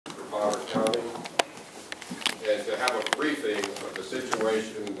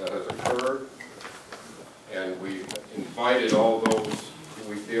situation that has occurred, and we invited all those who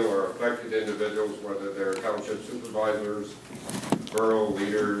we feel are affected individuals, whether they're township supervisors, borough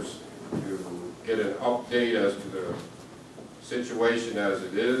leaders, to get an update as to the situation as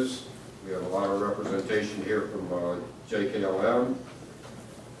it is. We have a lot of representation here from JKLM,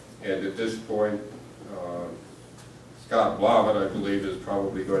 and at this point, Scott Blavitt, I believe, is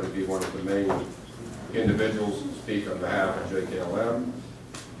probably going to be one of the main individuals to speak on behalf of JKLM.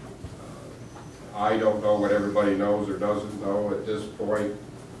 I don't know what everybody knows or doesn't know at this point.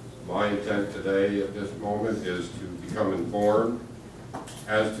 My intent today at this moment is to become informed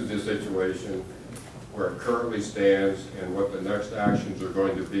as to the situation, where it currently stands, and what the next actions are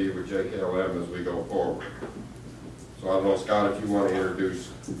going to be with JKLM as we go forward. So I don't know, Scott, if you want to introduce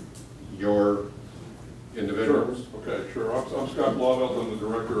your individuals. Sure. Okay, sure. I'm Scott Blavitt. I'm the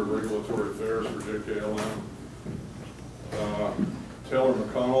Director of Regulatory Affairs for JKLM. Taylor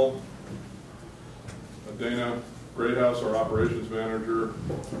McConnell, Dana Greathouse, our Operations Manager.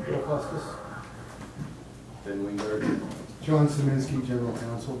 Bill Custis. Ben Wingard. John Szymanski, General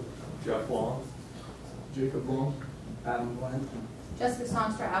Counsel. Jeff Long. Jacob Long. Adam Glenn. Jessica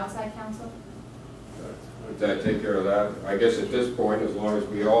Sonstra, outside counsel. Would that take care of that? I guess at this point, as long as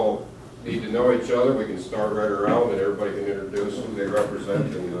we all need to know each other, we can start right around and everybody can introduce who they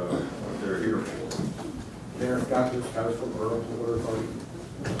represent and what they're here for. Mayor Scott, Council Borough Water Authority.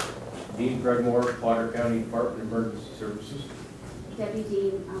 Dean Greg Moore, Potter County Department of Emergency Services. Deputy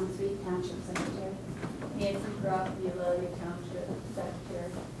Dean, Sweet Township Secretary. Nancy Groff, Eulalia Township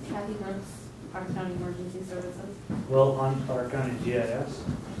Secretary. Kathy Brooks, Potter County Emergency Services. Will Hunt, Potter County GIS.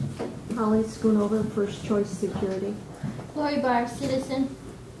 Holly Schoonover, First Choice Security. Lori Barr, Citizen.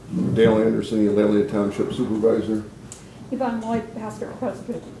 Dale Anderson, Eulalia Township Supervisor. Yvonne Lloyd, Pastor of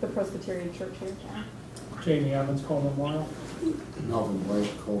the Presbyterian Church here. Jamie Evans, Cole Memorial. Melvin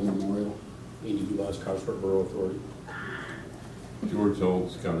White, Cole Memorial. Andy Dubas, Cartersport Borough Authority. George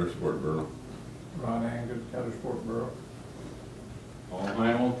Olds, Countersport Borough. Ron Angus, Countersport Borough. Paul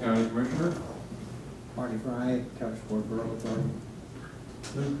Heimel, County Commissioner. Marty Fry, Countersport Borough Authority.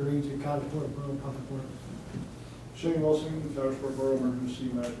 Lynn Green, Countersport Borough Public Works. Shane Wilson, Countersport Borough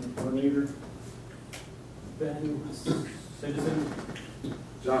Emergency Management Coordinator. Ben, Citizen.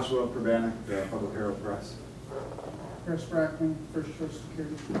 Joshua Prabanic, Public Herald Press. Chris Brackman, First Choice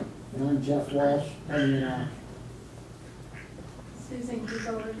Security. And I'm Jeff Walsh, Penn. Susan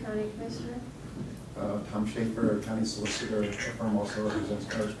Kiesel, County Commissioner. Tom Schaefer, County Solicitor. The firm also represents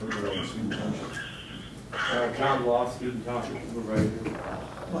Countersport Borough and Sweden Township. Tom Loft, Student Township Supervisor.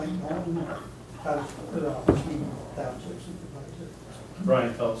 Mike Norton, Sweden Township Supervisor.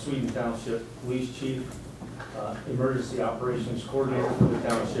 Brian Phelps, Sweden Township Police Chief. Emergency Operations Coordinator for the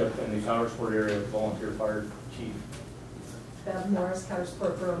Township and the Countersport Area Volunteer Fire Chief. Bev Morris,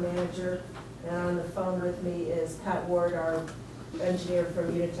 Countersport Borough Manager, and on the phone with me is Pat Ward, our engineer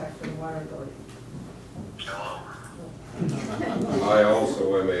from Unitech from the Water Authority. I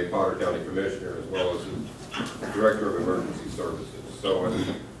also am a Potter County Commissioner as well as the Director of Emergency Services. So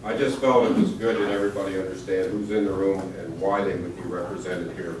I just felt it was good that everybody understand who's in the room and why they would be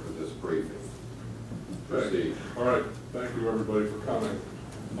represented here for this briefing. Proceed. All right. Thank you, everybody, for coming.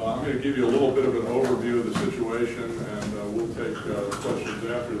 I'm going to give you a little bit of an overview of the situation, and we'll take questions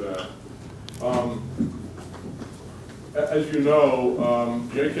after that. As you know,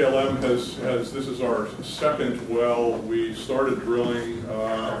 JKLM has this is our second well. We started drilling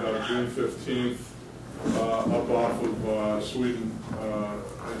about June 15th up off of Sweden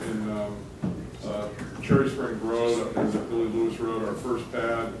in Cherry Springs Road, up near the Billy Lewis Road, our first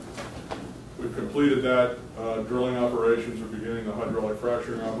pad. We've completed that drilling operations. We're beginning the hydraulic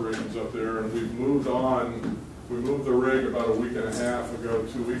fracturing operations up there, and we've moved on. We moved the rig about a week and a half ago,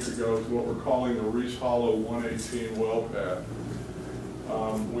 2 weeks ago, to what we're calling the Reese Hollow 118 well pad.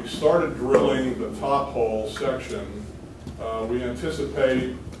 We started drilling the top hole section. We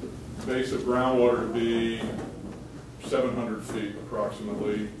anticipate the base of groundwater to be 700 feet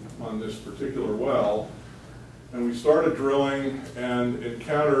approximately on this particular well. And we started drilling and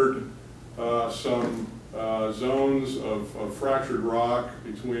encountered some zones of fractured rock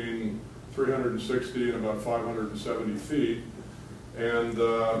between 360 and about 570 feet, and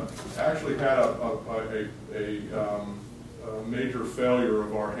actually had a major failure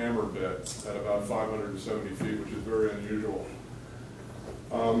of our hammer bit at about 570 feet, which is very unusual.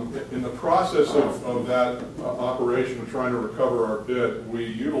 In the process of that operation of trying to recover our bit, we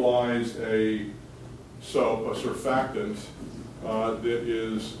utilized a soap, a surfactant, that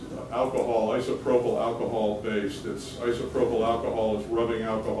is alcohol, isopropyl alcohol based. It's isopropyl alcohol is rubbing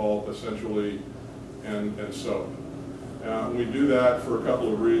alcohol essentially and soap. We do that for a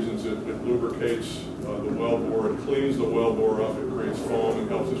couple of reasons. It lubricates the wellbore, it cleans the wellbore up, it creates foam, and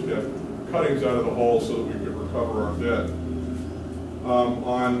helps us get cuttings out of the hole so that we can recover our bit.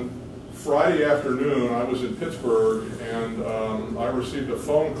 On Friday afternoon, I was in Pittsburgh, and I received a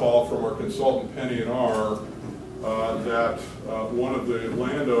phone call from our consultant, Penny and R, that one of the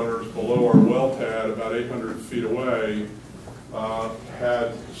landowners below our well pad, about 800 feet away,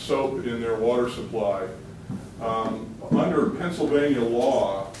 had soap in their water supply. Under Pennsylvania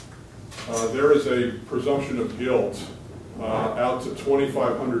law, there is a presumption of guilt out to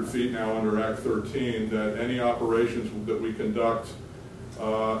 2,500 feet now under Act 13 that any operations that we conduct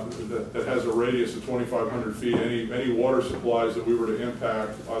that has a radius of 2,500 feet, any water supplies that we were to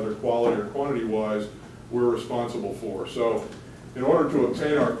impact, either quality or quantity-wise, we're responsible for. So in order to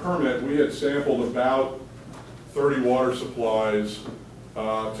obtain our permit, we had sampled about 30 water supplies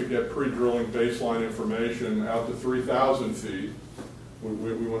to get pre-drilling baseline information out to 3,000 feet.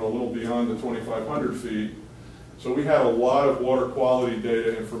 We went a little beyond the 2,500 feet. So we had a lot of water quality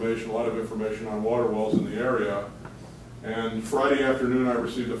data information, a lot of information on water wells in the area. And Friday afternoon, I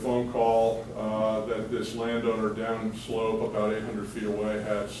received a phone call that this landowner downslope, about 800 feet away,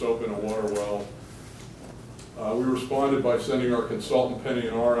 had soap in a water well. We responded by sending our consultant, Penny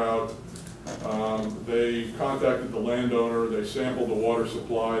and R, out. They contacted the landowner, they sampled the water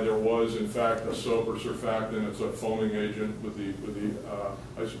supply. There was, in fact, a soap or surfactant. It's a foaming agent with the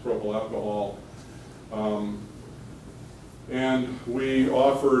isopropyl alcohol. And we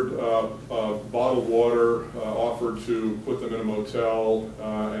offered bottled water, offered to put them in a motel,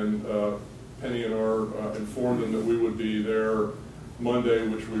 and Penny and R informed them that we would be there Monday,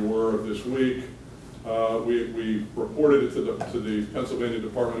 which we were of this week. We reported it to the Pennsylvania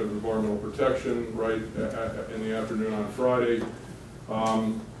Department of Environmental Protection right in the afternoon on Friday.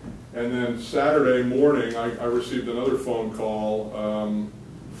 And then Saturday morning, I received another phone call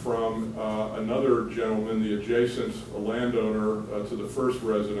from another gentleman, the adjacent landowner to the first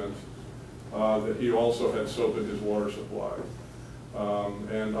resident, that he also had soap in his water supply.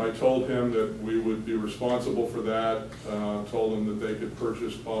 And I told him that we would be responsible for that, told him that they could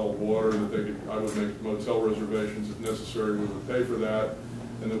purchase bottled water, that I would make motel reservations if necessary, we would pay for that,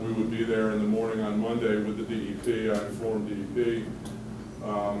 and that we would be there in the morning on Monday with the DEP. I informed DEP.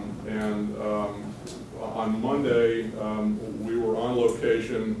 On Monday, we were on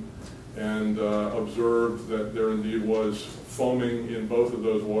location and observed that there indeed was foaming in both of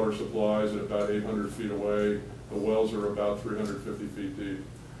those water supplies at about 800 feet away. The wells are about 350 feet deep.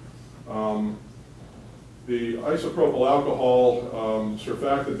 The isopropyl alcohol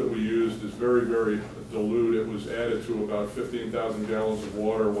surfactant that we used is very, very dilute. It was added to about 15,000 gallons of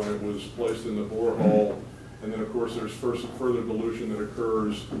water when it was placed in the borehole. And then, of course, there's further dilution that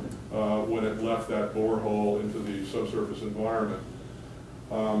occurs when it left that borehole into the subsurface environment.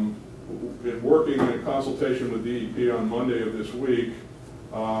 In working in consultation with DEP on Monday of this week,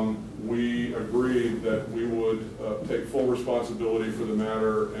 we agreed that we would take full responsibility for the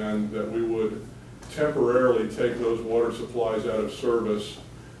matter and that we would temporarily take those water supplies out of service.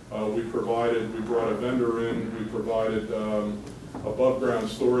 We brought a vendor in, we provided above ground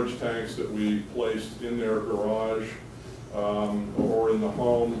storage tanks that we placed in their garage or in the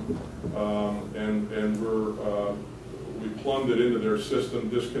home, and we plumbed it into their system,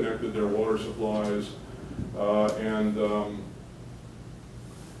 disconnected their water supplies, and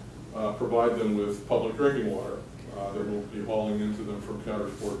provide them with public drinking water that we'll be hauling into them from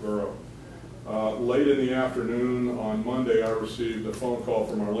Coudersport Borough. Late in the afternoon on Monday, I received a phone call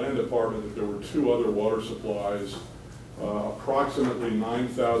from our land department that there were 2 other water supplies approximately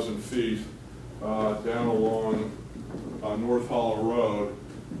 9,000 feet down along North Hollow Road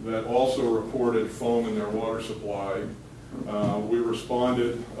that also reported foam in their water supply. We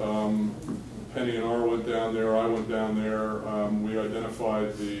responded. Penny and R went down there, I went down there. We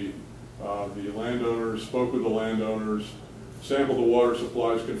identified the landowners, spoke with the landowners, sampled the water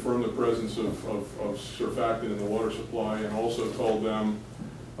supplies, confirmed the presence of surfactant in the water supply, and also told them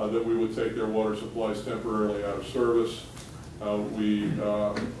that we would take their water supplies temporarily out of service.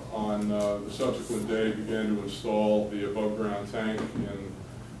 On the subsequent day, began to install the above-ground tank in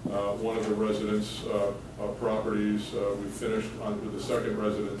one of the residents' properties. We finished with the second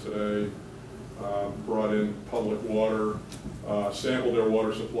resident today. Brought in public water, sampled their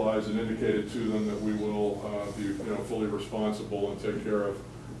water supplies, and indicated to them that we will be fully responsible and take care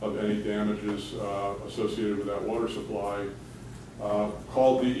of any damages associated with that water supply.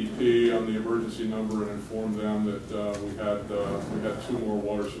 Called DEP on the emergency number and informed them that we had 2 more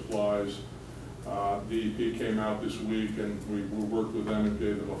water supplies. DEP came out this week and we worked with them and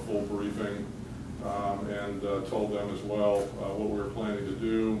gave them a full briefing. and told them as well what we were planning to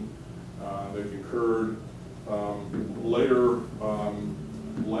do. They concurred. Later,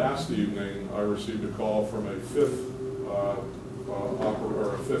 last evening, I received a call from a fifth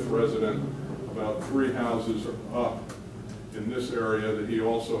resident about 3 houses up in this area that he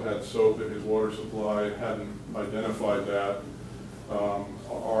also had soap in his water supply, hadn't identified that.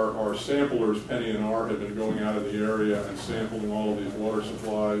 Our samplers, Penny and R, had been going out of the area and sampling all of these water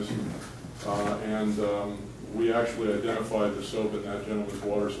supplies, and we actually identified the soap in that gentleman's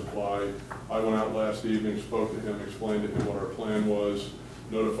water supply. I went out last evening, spoke to him, explained to him what our plan was,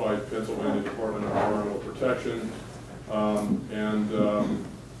 notified Pennsylvania Department of Environmental Protection, and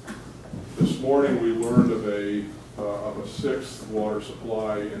this morning we learned of a 6th water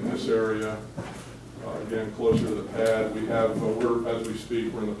supply in this area, again closer to the pad. We have, as we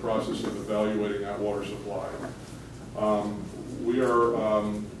speak, we're in the process of evaluating that water supply. We are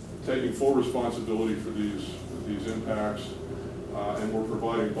taking full responsibility for these impacts, and we're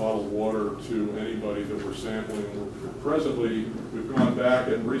providing bottled water to anybody that we're sampling. Presently, we've gone back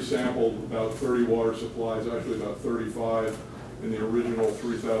and resampled about 30 water supplies, actually about 35 in the original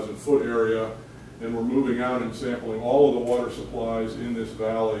 3,000-foot area, and we're moving out and sampling all of the water supplies in this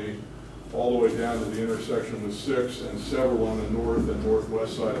valley all the way down to the intersection with 6 and several on the north and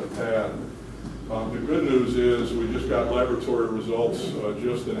northwest side of the pad. The good news is we just got laboratory results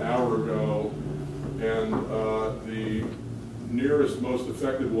just an hour ago, and the nearest, most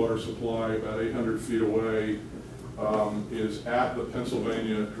affected water supply, about 800 feet away, is at the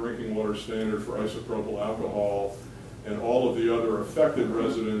Pennsylvania drinking water standard for isopropyl alcohol, and all of the other affected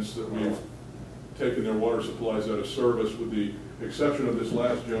residents that we've taken their water supplies out of service, with the exception of this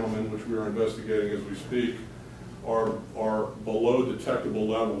last gentleman, which we are investigating as we speak, are below detectable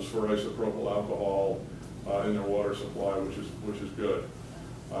levels for isopropyl alcohol in their water supply, which is good.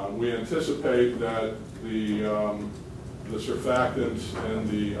 We anticipate that the surfactants and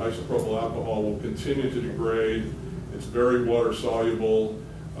the isopropyl alcohol will continue to degrade. It's very water soluble.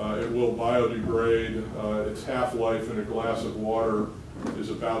 It will biodegrade. Its half-life in a glass of water is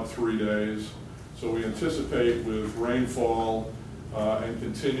about 3 days. So we anticipate with rainfall and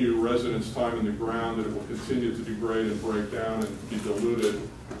continue residents' time in the ground that it will continue to degrade and break down and be diluted.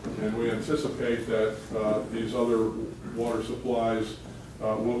 And we anticipate that these other water supplies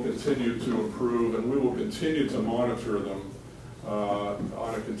will continue to improve, and we will continue to monitor them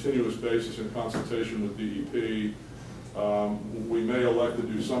on a continuous basis in consultation with DEP. We may elect to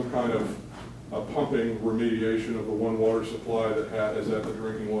do some kind of pumping remediation of the one water supply that is at the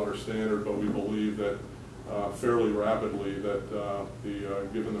drinking water standard, but we believe that fairly rapidly that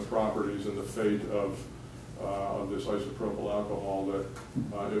given the properties and the fate of this isopropyl alcohol, that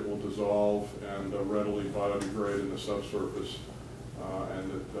it will dissolve and readily biodegrade in the subsurface, and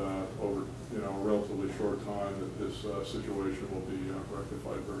that over a relatively short time that this situation will be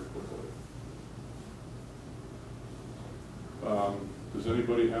rectified very quickly. Does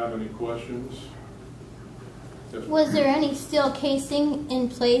anybody have any questions? Yes. Was there any steel casing in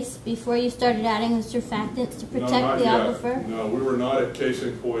place before you started adding the surfactants to protect the aquifer? No, we were not at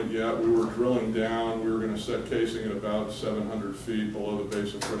casing point yet. We were drilling down. We were going to set casing at about 700 feet below the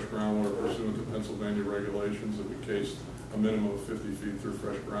base of fresh groundwater pursuant to Pennsylvania regulations, that we cased a minimum of 50 feet through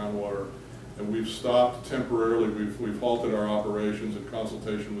fresh groundwater. And we've stopped temporarily. We've halted our operations in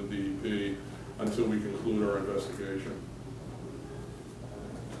consultation with DEP until we conclude our investigation.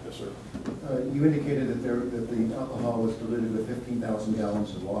 Yes, sir. You indicated that the alcohol was diluted with 15,000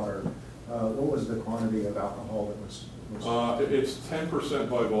 gallons of water. What was the quantity of alcohol that was it's 10%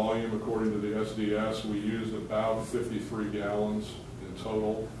 by volume according to the SDS. We used about 53 gallons in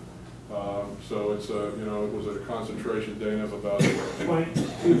total. So it's it was at a concentration, Dana, of about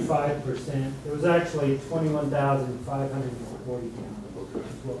 0.25%. It was actually 21,540 gallons. Okay.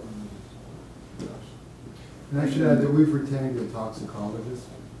 Yes. And I should add that we've retained a toxicologist,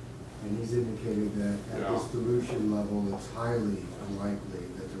 and he's indicated that at this dilution level, it's highly unlikely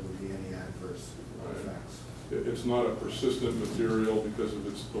that there would be any adverse effects. It's not a persistent material because of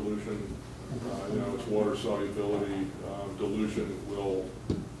its dilution. Its water solubility. Dilution will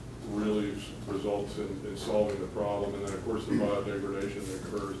really results in solving the problem, and then of course the biodegradation that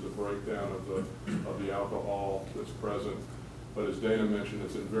occurs, the breakdown of the alcohol that's present. But as Dana mentioned,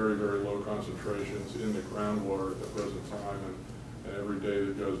 it's in very, very low concentrations in the groundwater at the present time, and every day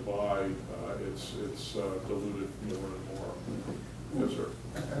that goes by, it's diluted more and more. Yes, sir.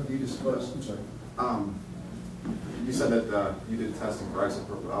 Have you disclosed? I'm sorry. You said that you did testing for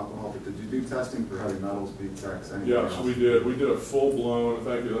isopropyl alcohol, but did you do testing for heavy metals, BTEX, anything Yes, else? we did. We did a full-blown,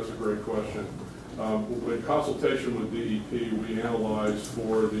 thank you, that's a great question. In consultation with DEP, we analyzed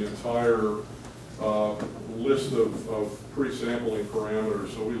for the entire list of pre-sampling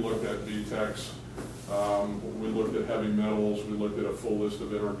parameters. So we looked at VTEX, we looked at heavy metals, we looked at a full list of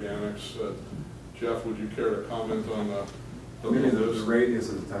inorganics. Jeff, would you care to comment on the Maybe the list? radius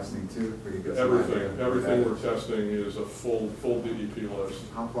of the testing too, where you get some idea. Everything we're testing is a full DEP list.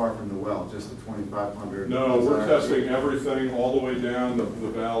 How far from the well? Just the 2,500? No, we're testing everything all the way down the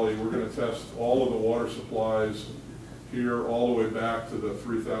valley. We're going to test all of the water supplies here, all the way back to the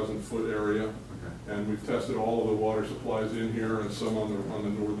 3,000-foot area. Okay. And we've tested all of the water supplies in here and some on the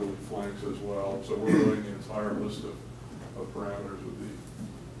northerly flanks as well. So we're doing the entire list of parameters with the.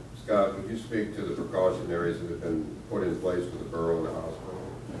 Scott, would you speak to the precaution areas that have been put in place for the borough and the hospital?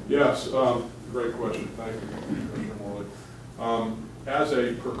 Yes, great question. Thank you, Commissioner Morley. As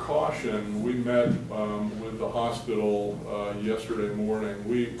a precaution, we met with the hospital yesterday morning.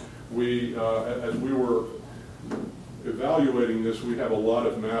 As we were evaluating this, we have a lot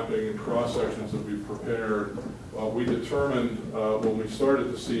of mapping and cross sections that we've prepared. We determined when we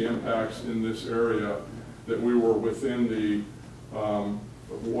started to see impacts in this area that we were within the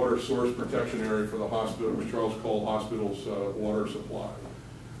water source protection area for the hospital, which Charles called hospital's water supply.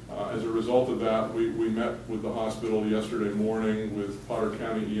 As a result of that, we met with the hospital yesterday morning with Potter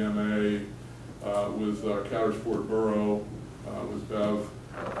County EMA, with Coudersport Borough, with Bev,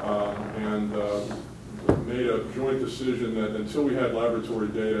 and made a joint decision that until we had laboratory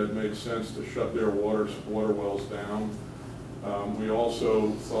data, it made sense to shut their water wells down. We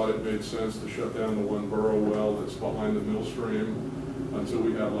also thought it made sense to shut down the one borough well that's behind the mill stream until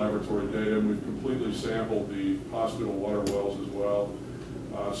we had laboratory data. And we've completely sampled the hospital water wells as well.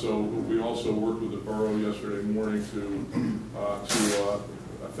 So we also worked with the borough yesterday morning to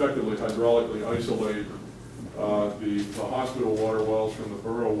effectively hydraulically isolate the hospital water wells from the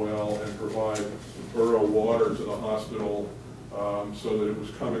borough well and provide borough water to the hospital so that it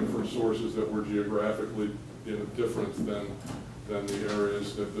was coming from sources that were geographically different than the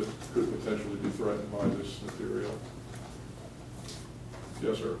areas that could potentially be threatened by this material.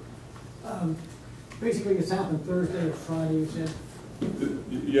 Yes, sir. Basically, it's happened Thursday or Friday, you said?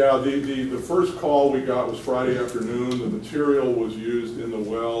 Yeah, the first call we got was Friday afternoon. The material was used in the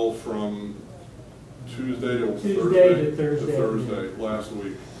well from Tuesday to Thursday last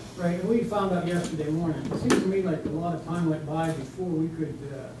week. Right, and we found out yesterday morning. It seems to me like a lot of time went by before we could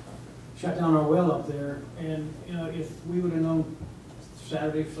shut down our well up there. And, you know, if we would have known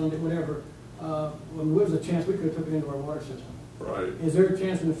Saturday, Sunday, whatever, when there was a chance we could have took it into our water system. Right. Is there a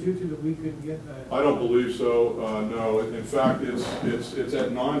chance in the future that we could get that? I don't believe so, no. In fact, it's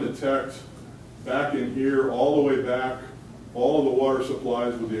at non-detect back in here, all the way back, all of the water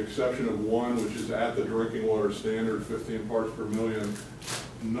supplies with the exception of one, which is at the drinking water standard, 15 parts per million.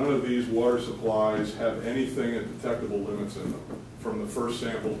 None of these water supplies have anything at detectable limits in them. From the first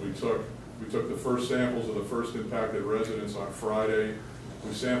samples we took the first samples of the first impacted residents on Friday.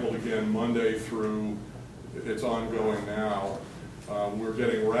 We sampled again Monday through, it's ongoing now. We're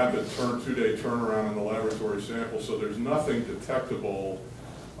getting rapid two-day turnaround in the laboratory sample, so there's nothing detectable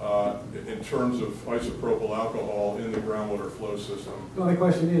in terms of isopropyl alcohol in the groundwater flow system. Well, my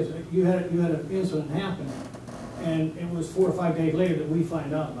question is, you had an incident happen, and it was 4 or 5 days later that we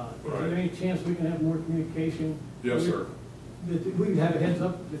find out about it. Right. Is there any chance we can have more communication? Yes, sir. That we could have a heads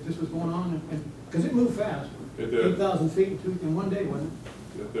up that this was going on, because it moved fast. It did. 8,000 feet in 1 day, wasn't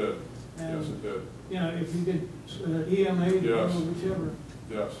it? It did. And, yes, it did. You know, if you did EMA, Yes. whichever.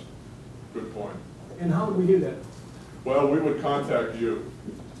 Yes. Good point. And how would we do that? Well, we would contact you.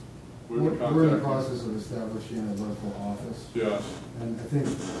 We're in the process of establishing a local office. Yes. And I think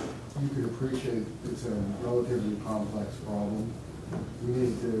you could appreciate it's a relatively complex problem. We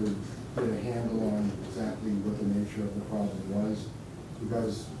need to get a handle on exactly what the nature of the problem was,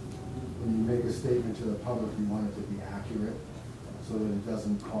 because when you make a statement to the public, you want it to be accurate so that it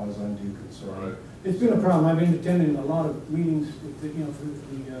doesn't cause undue concern. Right. It's been a problem. I've been attending a lot of meetings with the, you know, for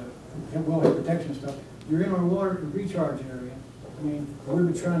the wellhead protection stuff. You're in our water recharge area. I mean, we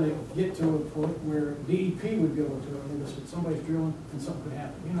were trying to get to a point where DEP would go into it. And if somebody's drilling and something could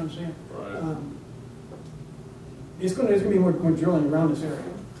happen. You know what I'm saying? Right. There's going to be more drilling around this area.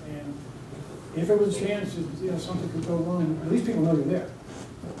 And if there was a chance that, you know, something could go wrong, at least people know you're there.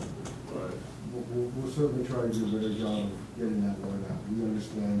 Right. We'll certainly try to do a better job of getting that word out. We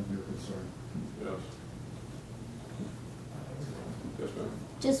understand your concern. Yes. Yes, ma'am.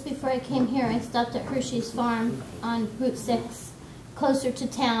 Just before I came here, I stopped at Hershey's Farm on Route 6, closer to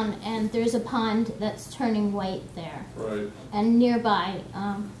town, and there's a pond that's turning white there. Right. And nearby,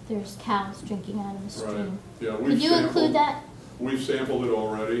 there's cows drinking out of the stream. Right. Yeah, Could you include that? We've sampled it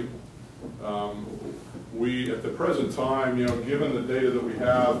already. we, at the present time, you know, given the data that we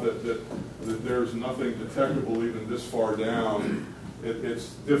have, that there's nothing detectable even this far down, it's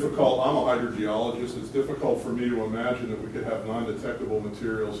difficult. I'm a hydrogeologist. It's difficult for me to imagine that we could have non-detectable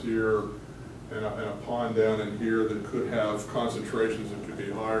materials here and a pond down in here that could have concentrations that could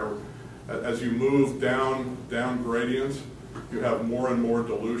be higher. As you move down gradient, you have more and more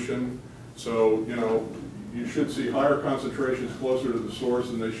dilution. So, you know, you should see higher concentrations closer to the source,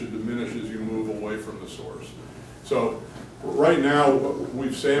 and they should diminish as you move away from the source. So right now,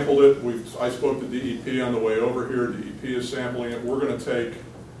 we've sampled it. I spoke to DEP on the way over here. DEP is sampling it. We're going to take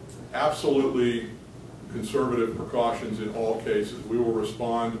absolutely conservative precautions in all cases. We will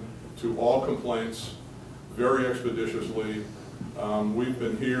respond to all complaints very expeditiously. We've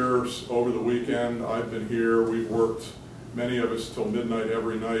been here over the weekend. I've been here. We've worked, many of us, till midnight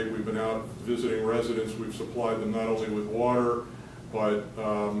every night. We've been out visiting residents. We've supplied them not only with water, but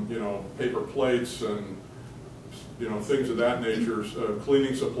you know, paper plates and, you know, things of that nature,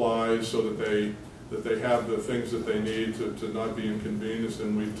 cleaning supplies, so that they have the things that they need to not be inconvenienced.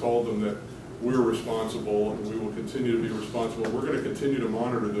 And we've told them that we're responsible, and we will continue to be responsible. We're going to continue to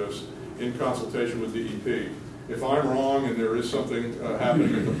monitor this in consultation with DEP. If I'm wrong and there is something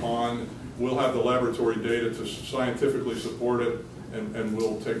happening at the pond, we'll have the laboratory data to scientifically support it, and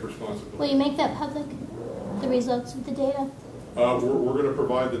we'll take responsibility. Will you make that public, the results of the data? We're going to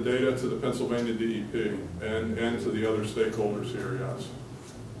provide the data to the Pennsylvania DEP and to the other stakeholders here, yes.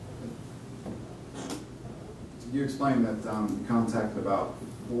 You explained that you contacted about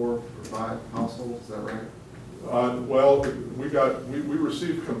 4 or 5 households, is that right? Well, we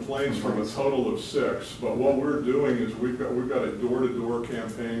received complaints from a total of 6, but what we're doing is we've got a door-to-door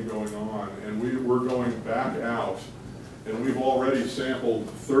campaign going on, and we're going back out, and we've already sampled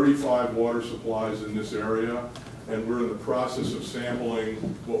 35 water supplies in this area, and we're in the process of sampling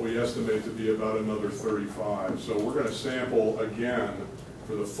what we estimate to be about another 35. So we're going to sample again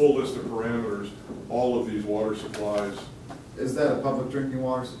for the full list of parameters all of these water supplies. Is that a public drinking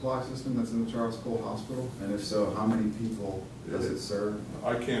water supply system that's in the Charles Cole Hospital? And if so, how many people does it serve?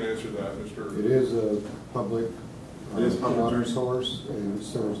 I can't answer that, Mr. It is a public, water drinking source, and it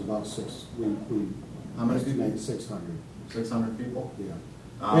serves about 6. How many people? Estimate 600. 600 people? Yeah.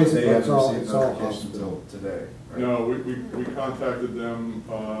 They haven't all- received it's all notification hospital. until today, right? No, we contacted them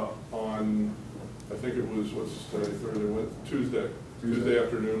on, I think it was, what's today, Thursday, Tuesday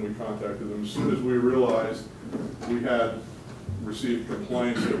afternoon. We contacted them as soon as we realized we had received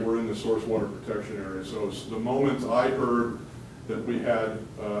complaints that were in the source water protection area. So the moment I heard that we had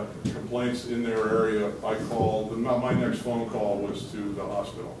complaints in their area, I called, and my next phone call was to the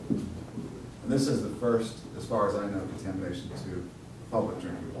hospital. And this is the first, as far as I know, contamination to public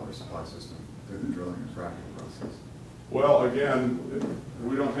drinking water supply system through the drilling and fracking process. Well, again,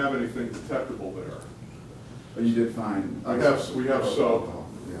 we don't have anything detectable there. But you did find... We have soap. Alcohol.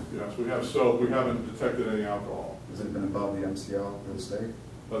 Yeah. Yes, we have soap. We haven't detected any alcohol. Has it been above the MCL for the state?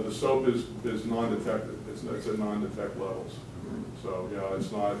 The soap is non-detected. It's at non-detect levels. So yeah,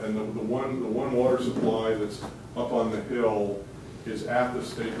 it's not. And the one water supply that's up on the hill is at the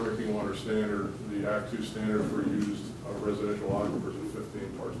state drinking water standard, the Act 2 standard for used residential aquifers of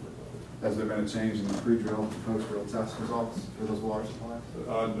 15 parts per million. Has there been a change in the pre-drill and post-drill test results for those water supplies?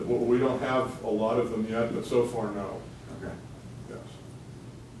 We don't have a lot of them yet, but so far, no. Okay. Yes.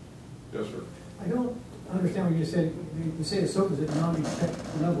 Yes, sir. I don't understand what you said. You say the soap is at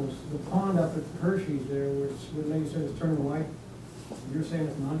non-detect levels. The pond up at Hershey's there, where the lady said it's turning white, you're saying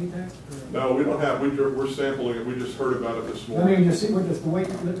it's non-detect? No, we don't have. We're sampling it. We just heard about it this morning. I mean, you see what the way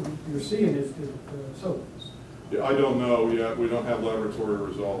you're seeing is soap. Yeah, I don't know yet. We don't have laboratory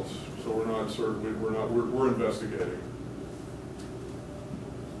results, so we're not certain. We're investigating.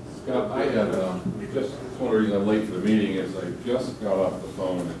 Scott, I had just one of the reasons I'm late for the meeting is I just got off the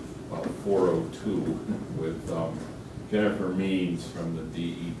phone at about 4:02 with Jennifer Means from the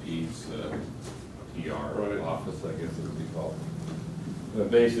DEP's PR office, I guess it would be called. The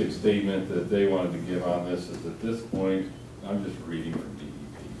basic statement that they wanted to give on this is at this point, I'm just reading from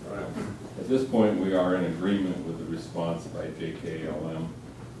DEP. Right. At this point, we are in agreement with the response by JKLM.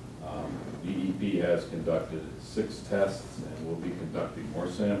 DEP has conducted 6 tests and will be conducting more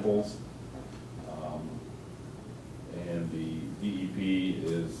samples. And the DEP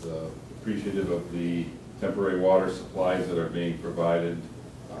is appreciative of the temporary water supplies that are being provided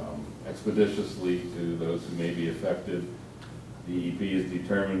expeditiously to those who may be affected. DEP is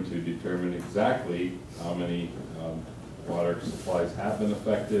determined to determine exactly how many water supplies have been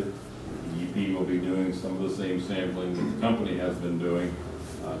affected. DEP will be doing some of the same sampling that the company has been doing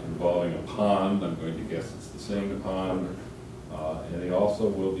involving a pond. I'm going to guess it's the same pond. And they also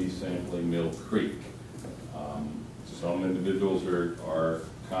will be sampling Mill Creek. Some individuals are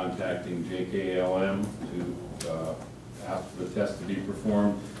contacting JKLM to ask for the test to be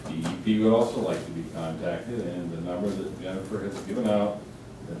performed. DEP would also like to be contacted, and the number that Jennifer has given out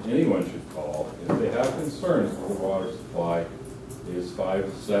that anyone should call if they have concerns with the water supply is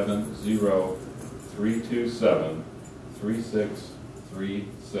 570-327-3636.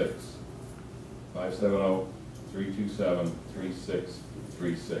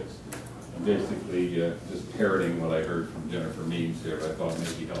 570-327-3636. And basically, just parroting what I heard from Jennifer Means here, but I thought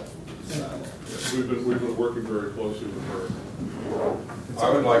may be helpful to the dialogue. We've been working very closely with her. I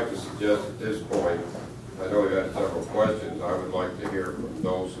would like to suggest at this point, I know we've had several questions, I would like to hear from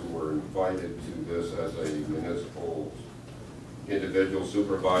those who were invited to this as a municipal individual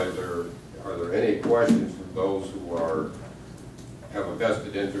supervisor. Are there any questions from those who have a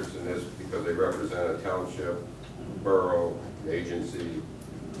vested interest in this because they represent a township, borough, agency,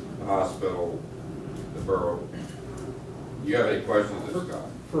 the hospital, the borough? Do you have any questions of Scott?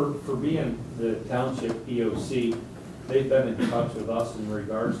 For being the township EOC, they've been in touch with us in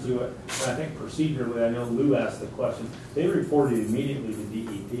regards to it. And I think procedurally, I know Lou asked the question, they reported immediately to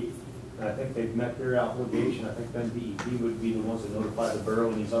DEP. And I think they've met their obligation. I think then DEP would be the ones that notify the borough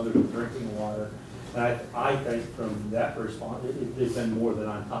and these others of drinking water. And I think from that response, they've been more than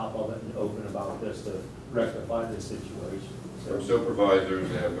on top of it and open about this to rectify this situation. From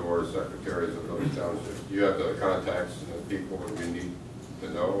supervisors and or secretaries of those townships, do you have the contacts and the people that we need to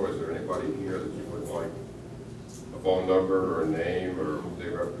know? Is there anybody here that you would like a phone number or a name or who they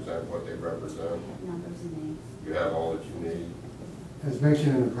represent, what they represent? Numbers and names. You have all that you need? As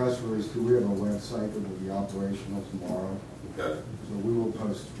mentioned in the press release, too, we have a website that will be operational tomorrow. Okay. So we will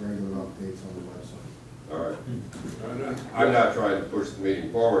post regular updates on the website. All right. I'm not trying to push the meeting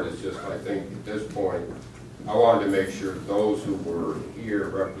forward, it's just I think at this point, I wanted to make sure those who were here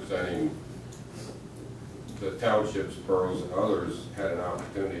representing the townships, boroughs, and others had an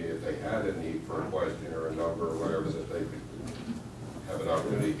opportunity, if they had a need for a question or a number or whatever, that they could have an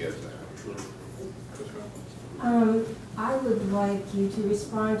opportunity to get that. I would like you to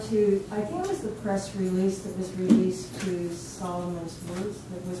respond to, I think it was the press release that was released to Solomon's Woods,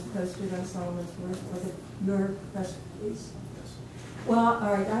 that was posted on Solomon's Woods. Was it your press release? Yes. Well,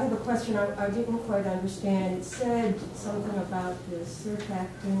 all right, I have a question I didn't quite understand. It said something about the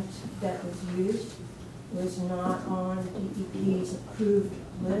surfactant that was used was not on DEP's approved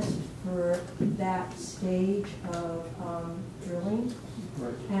list for that stage of drilling.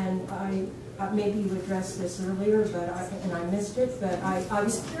 Right. And maybe you addressed this earlier, but I missed it, but I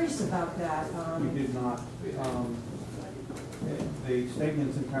was curious about that. We did not. The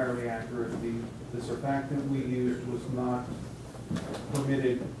statement's entirely accurate. The surfactant we used was not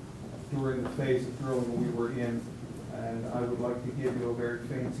permitted during the phase of drilling we were in, and I would like to give you a very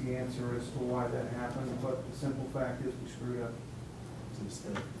fancy answer as to why that happened, but the simple fact is we screwed up. That's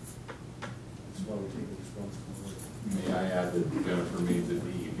why we take the responsibility. May I add that Jennifer Means at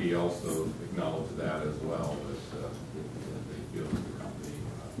DEP also acknowledged that as well, that they feel that the company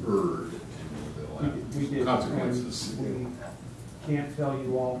erred and they'll have We did, consequences. We can't tell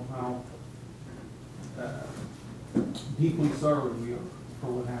you all how deeply sorry we are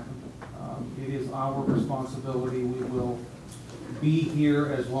for what happened. It is our responsibility. We will be here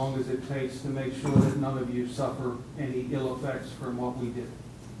as long as it takes to make sure that none of you suffer any ill effects from what we did.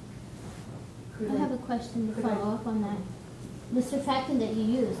 I have a question to follow up on that. The surfactant that you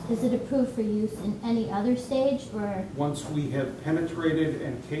use, is it approved for use in any other stage, or? Once we have penetrated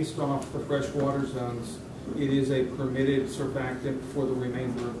and cased off the freshwater zones, it is a permitted surfactant for the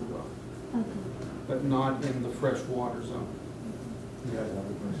remainder of the well. Okay. But not in the freshwater zone. You have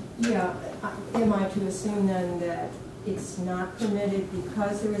another question? Yeah, am I to assume then that it's not permitted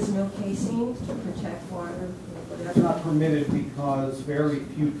because there is no casing to protect water? It's not permitted because very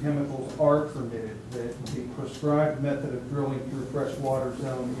few chemicals are permitted. The prescribed method of drilling through freshwater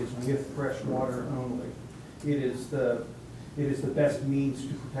zone is with fresh water only. It is the best means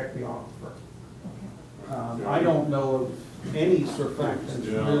to protect the aquifer. I don't know of any surfactants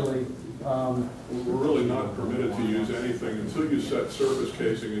really. We're really not permitted to use anything until you set surface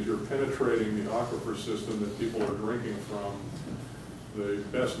casing as you're penetrating the aquifer system that people are drinking from. The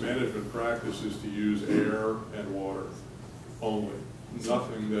best management practice is to use air and water only.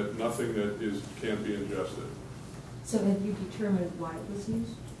 Nothing that can't be ingested. So have you determined why it was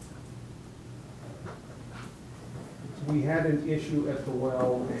used? We had an issue at the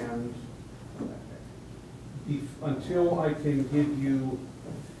well, and until I can give you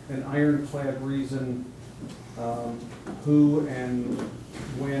an ironclad reason who and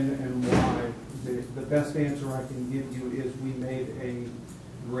when and why, the best answer I can give you is we made a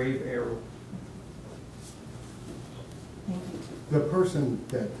grave error. The person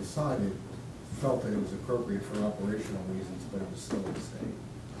that decided felt that it was appropriate for operational reasons, but it was still a mistake.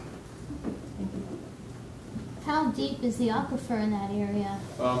 How deep is the aquifer in that area?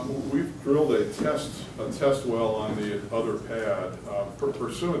 We've drilled a test well on the other pad.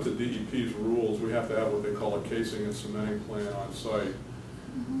 Pursuant to DEP's rules, we have to have what they call a casing and cementing plant on site.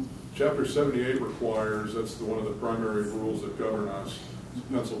 Chapter 78 requires, that's one of the primary rules that govern us,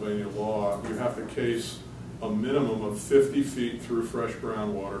 Pennsylvania law, you have to case a minimum of 50 feet through fresh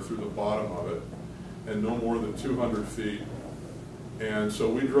groundwater through the bottom of it, and no more than 200 feet. And so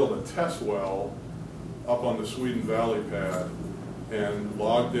we drilled a test well up on the Sweden Valley pad and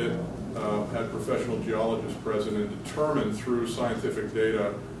logged it, had professional geologists present, and determined through scientific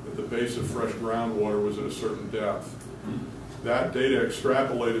data that the base of fresh groundwater was at a certain depth. That data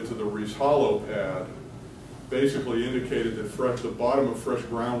extrapolated to the Reese Hollow pad basically indicated that the bottom of fresh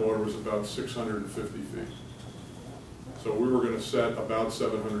groundwater was about 650 feet. So we were going to set about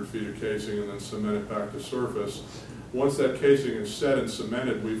 700 feet of casing and then cement it back to surface. Once that casing is set and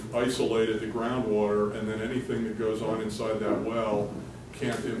cemented, we've isolated the groundwater, and then anything that goes on inside that well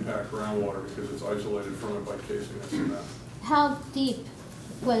can't impact groundwater because it's isolated from it by casing and cement. How deep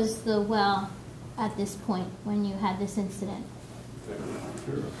was the well at this point when you had this incident?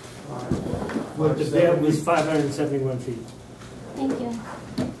 Sure. Well, the dam was 571 feet. Thank you.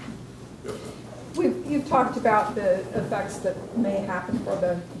 Yes, You've talked about the effects that may happen for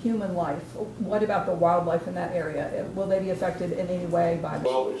the human life. What about the wildlife in that area? Will they be affected in any way by the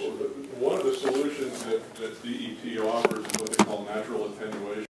well, solution? one of the solutions that DEP offers is what they call natural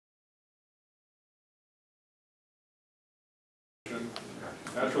attenuation.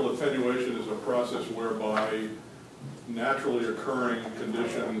 Natural attenuation is a process whereby naturally occurring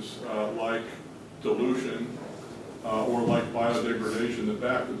conditions like dilution or like biodegradation, the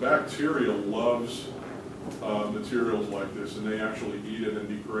bacteria loves materials like this, and they actually eat it and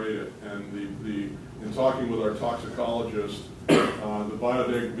degrade it. And in talking with our toxicologist,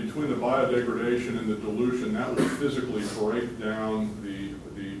 between the biodegradation and the dilution, that will physically break down the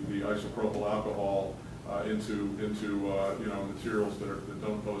isopropyl alcohol into materials that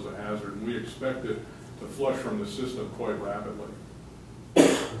don't pose a hazard, and we expect it to flush from the system quite rapidly.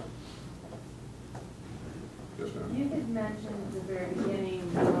 Yes, ma'am. You had mentioned at the very beginning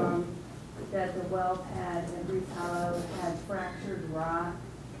that the well pad at Reese Hollow had fractured rock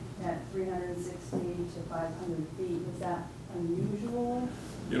at 360 to 500 feet. Was that unusual?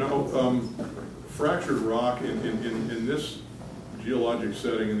 You know, fractured rock in this geologic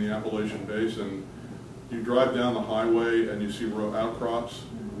setting in the Appalachian Basin, you drive down the highway and you see outcrops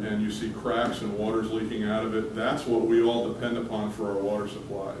and you see cracks and water's leaking out of it. That's what we all depend upon for our water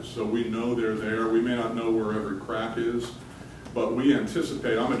supplies. So we know they're there. We may not know where every crack is, but we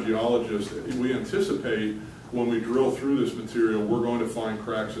anticipate, I'm a geologist, we anticipate when we drill through this material, we're going to find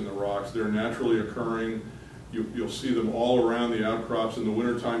cracks in the rocks. They're naturally occurring. You'll see them all around the outcrops. In the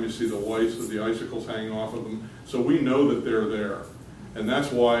wintertime, you see the whites of the icicles hanging off of them. So we know that they're there. And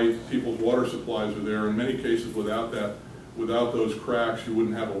that's why people's water supplies are there. In many cases, without those cracks, you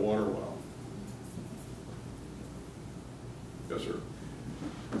wouldn't have a water well. Yes, sir.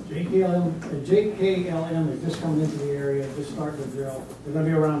 JKLM is just coming into the area, just starting to drill. They're going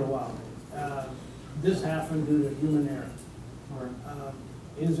to be around a while. This happened due to human error.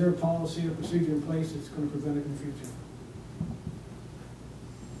 Is there a policy or procedure in place that's going to prevent it in the future?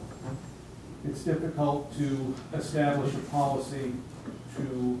 It's difficult to establish a policy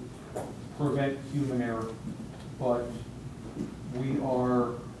to prevent human error, but we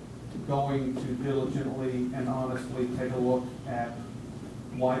are going to diligently and honestly take a look at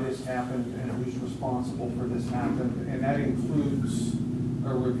why this happened and who's responsible for this happened, and that includes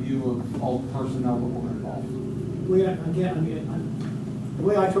a review of all the personnel that were involved. Again, the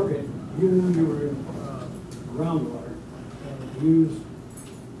way I took it, you knew you were in groundwater and used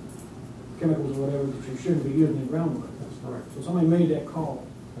chemicals or whatever that you shouldn't be using in groundwater. That's correct. So somebody made that call.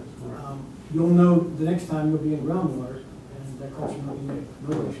 That's correct. You'll know the next time you'll be in groundwater, and that call should not be made.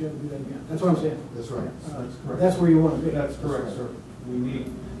 Nobody should do that again. That's what I'm saying. That's right. That's correct. That's where you want to be. That's correct, sir. We need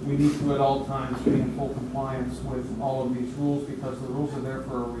to at all times be in full compliance with all of these rules because the rules are there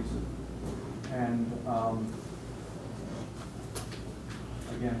for a reason. And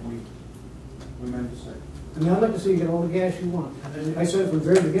again, we meant to say. I mean, I'd like to see you get all the gas you want. And I said from the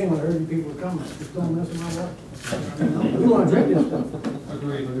very beginning when I heard you people were coming, just don't mess with my water. I mean, we want to drink this stuff.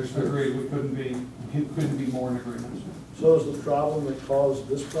 Agreed. Agreed. We couldn't be more in agreement. So is the problem that caused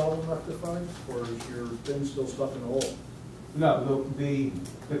this problem rectified, or is your thing still stuck in a hole? No, the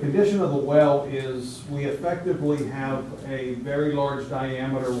condition of the well is we effectively have a very large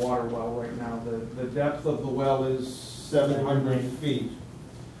diameter water well right now. The depth of the well is 700 feet.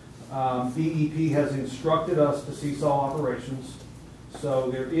 DEP has instructed us to cease all operations, so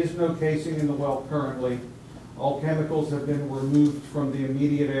there is no casing in the well currently. All chemicals have been removed from the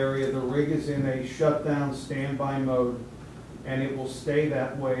immediate area. The rig is in a shutdown standby mode, and it will stay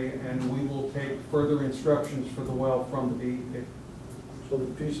that way, and we will take further instructions for the well from the DEP. So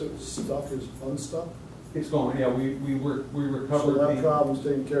the piece of stuff is unstuck? It's gone, yeah, we recovered. So that problem's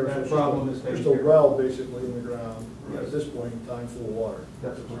taken care of? That problem is taken There's care a of. well basically in the ground Yes. at this point in time full of water.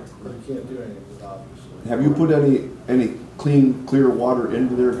 That's correct. But you can't do anything with it, obviously. Have you put any clean, clear water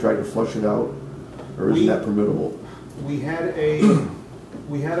into there, tried to flush it out? Or isn't that permittable? We had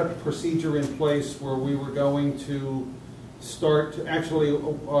a procedure in place where we were going to start to, actually,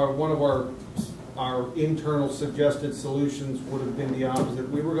 one of our internal suggested solutions would have been the opposite.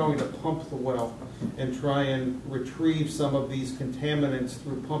 We were going to pump the well and try and retrieve some of these contaminants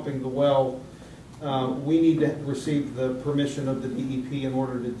through pumping the well. We need to receive the permission of the DEP in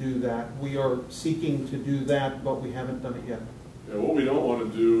order to do that. We are seeking to do that, but we haven't done it yet. Yeah, what we don't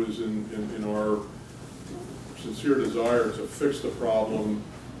want to do is in our sincere desire to fix the problem,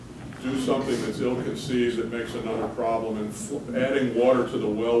 do something that's ill-conceived that makes another problem, and adding water to the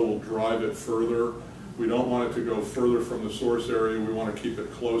well will drive it further. We don't want it to go further from the source area. We want to keep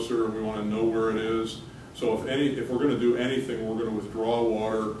it closer. We want to know where it is. So if we're going to do anything, we're going to withdraw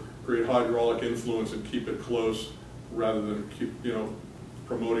water, create hydraulic influence, and keep it close rather than keep,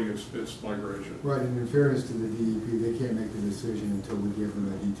 promoting its migration. Right, and in fairness to the DEP, they can't make the decision until we give them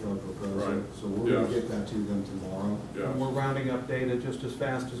a detailed proposal. Right. So we're going to get that to them tomorrow. Yes. And we're rounding up data just as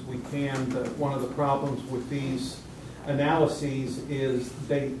fast as we can. One of the problems with these analyses is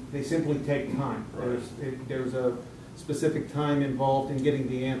they simply take time. Right. There's a specific time involved in getting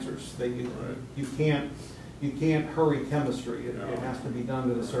the answers. You can't hurry chemistry. It has to be done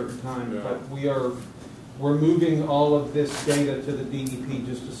at a certain time. Yeah. But we're moving all of this data to the DEP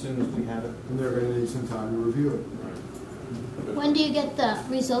just as soon as we have it. And they're going to need some time to review it. When do you get the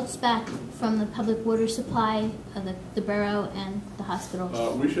results back from the public water supply of the borough and the hospital?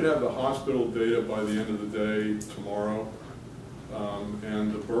 We should have the hospital data by the end of the day tomorrow.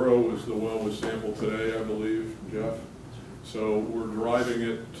 And the borough well was sampled today, I believe, Jeff. So we're driving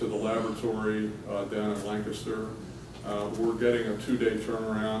it to the laboratory down in Lancaster. We're getting a 2-day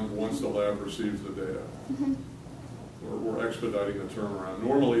turnaround once the lab receives the data. Mm-hmm. We're expediting the turnaround.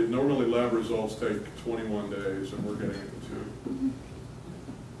 Normally lab results take 21 days, and we're getting it in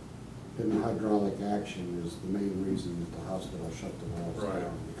 2. And the hydraulic action is the main reason that the hospital shut the wells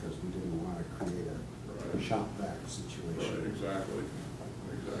down, because we didn't want to create a shop vac situation. Right, exactly.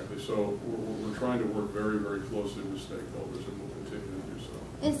 So we're trying to work very, very closely with stakeholders, and we'll continue to do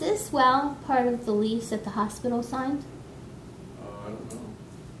so. Is this well part of the lease that the hospital signed? I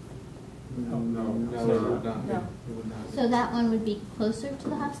don't know. No, it would not. No. It would not. So that one would be closer to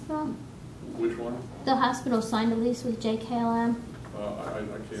the hospital? Which one? The hospital signed a lease with JKLM? I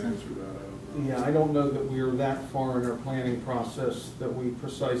can't answer that. I don't know. Yeah, I don't know that we're that far in our planning process that we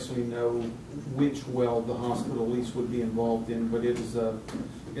precisely know which well the hospital lease would be involved in, but it's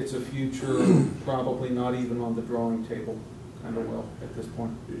a future, probably not even on the drawing table kind of well at this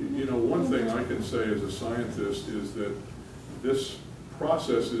point. One thing I can say as a scientist is that this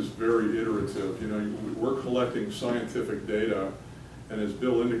process is very iterative. We're collecting scientific data, and as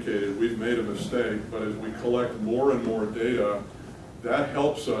Bill indicated, we've made a mistake, but as we collect more and more data, that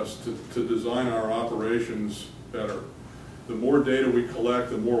helps us to design our operations better. The more data we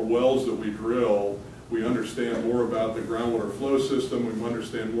collect, the more wells that we drill, we understand more about the groundwater flow system, we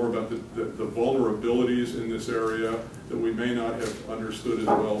understand more about the vulnerabilities in this area that we may not have understood as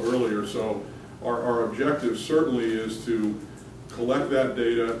well earlier. So our objective certainly is to collect that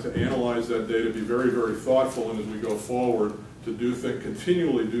data, to analyze that data, be very, very thoughtful, and as we go forward, to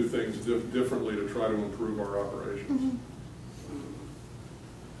continually do things differently to try to improve our operations. Mm-hmm.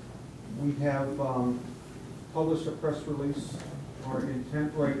 We have published a press release. Our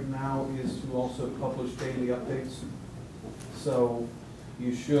intent right now is to also publish daily updates. So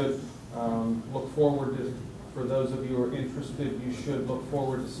you should look forward to, for those of you who are interested, you should look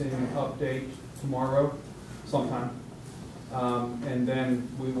forward to seeing an update tomorrow sometime. And then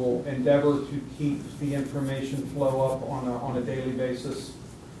we will endeavor to keep the information flow up on a daily basis.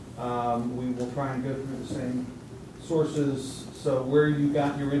 We will try and go through the same sources. So where you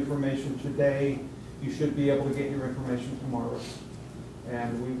got your information today, you should be able to get your information tomorrow.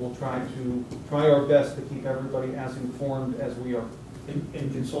 And we will try our best to keep everybody as informed as we are. In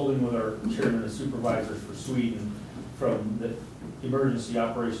consulting with our chairman and supervisors for Sweden, from the emergency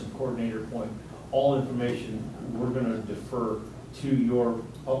operations coordinator point, all information we're going to defer to your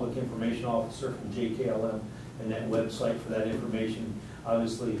public information officer from JKLM and that website for that information.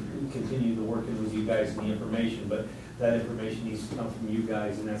 Obviously, we continue to working with you guys in the information, but that information needs to come from you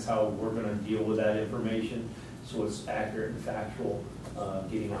guys, and that's how we're going to deal with that information, so it's accurate and factual,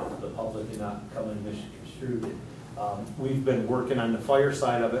 getting out to the public and not coming misconstrued. We've been working on the fire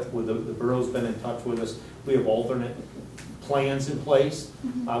side of it. With the borough's been in touch with us. We have alternate plans in place.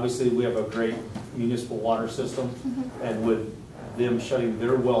 Obviously, we have a great municipal water system, and with them shutting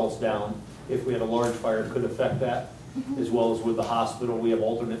their wells down, if we had a large fire, it could affect that. As well as with the hospital, we have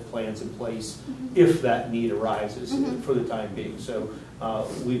alternate plans in place if that need arises for the time being. So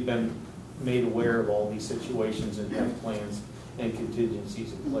we've been made aware of all these situations and have plans and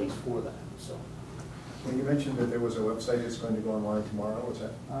contingencies in place for that. So. When you mentioned that there was a website that's going to go online tomorrow, was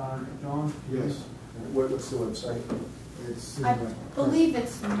that? John? Yes. What's the website? It's I believe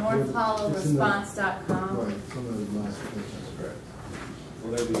it's northhollowresponse.com. Right, some of the last pages. Correct.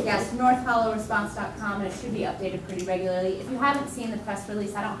 Yes, northhollowresponse.com, and it should be updated pretty regularly. If you haven't seen the press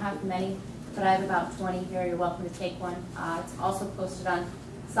release, I don't have many, but I have about 20 here. You're welcome to take one. It's also posted on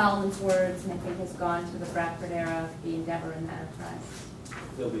Solomon's Words, and I think has gone to the Bradford era, the Endeavor, and the Enterprise.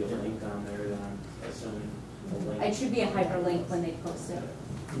 There'll be a link on there then, I'm assuming. It should be a hyperlink when they post it.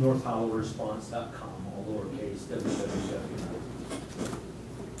 northhollowresponse.com, all lowercase, www.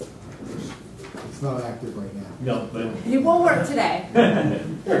 It's not active right now. No, but it will work today.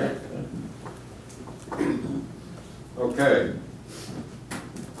 Okay.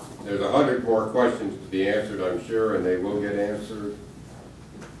 There's 100 more questions to be answered, I'm sure, and they will get answered.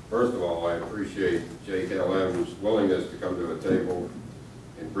 First of all, I appreciate JKLM's willingness to come to a table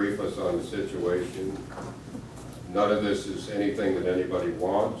and brief us on the situation. None of this is anything that anybody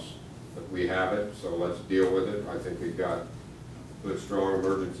wants, but we have it, so let's deal with it. I think we've got good, strong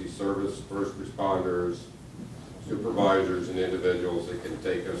emergency service, first responders, supervisors, and individuals that can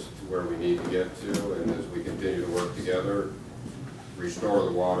take us to where we need to get to, and as we continue to work together, restore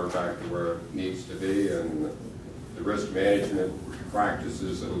the water back to where it needs to be, and the risk management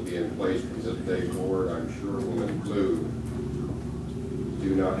practices that will be in place from this day forward, I'm sure will include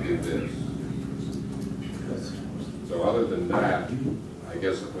do not do this. So other than that, I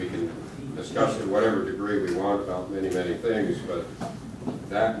guess that we can discuss to whatever degree we want about many, many things, but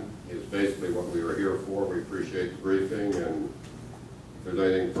that is basically what we were here for. We appreciate the briefing, and if there's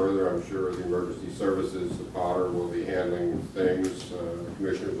anything further, I'm sure the emergency services, the Potter will be handling things. The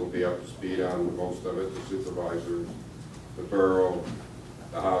commissioners will be up to speed on most of it, the supervisors, the borough,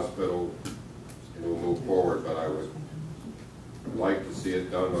 the hospital, and we'll move forward. But I would like to see it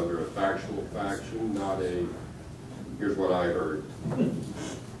done under a factual faction, not a, here's what I heard,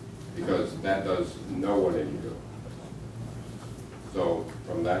 because that does no one any good. So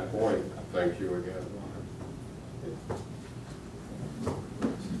from that point, thank you again.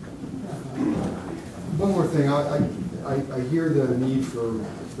 One more thing, I hear the need for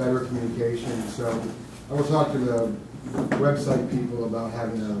better communication, so I will talk to the website people about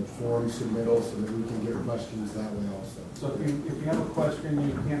having a form submittal so that we can get questions that way also. So if you have a question,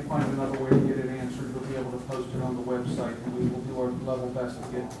 you can't find another way to get it answered, we'll be able to post it on the website, and we will do our level best to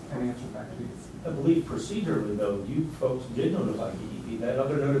get an answer back to you. I believe procedurally, though, you folks did notify DEP. That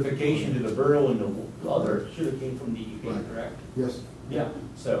other notification to the borough and the other should have came from DEP, right. Correct? Yes. Yeah,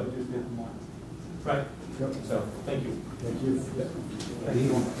 so. We just did one. Right. Yep. So, thank you. Thank you.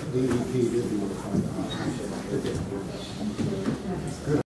 DEP did notify the hospital.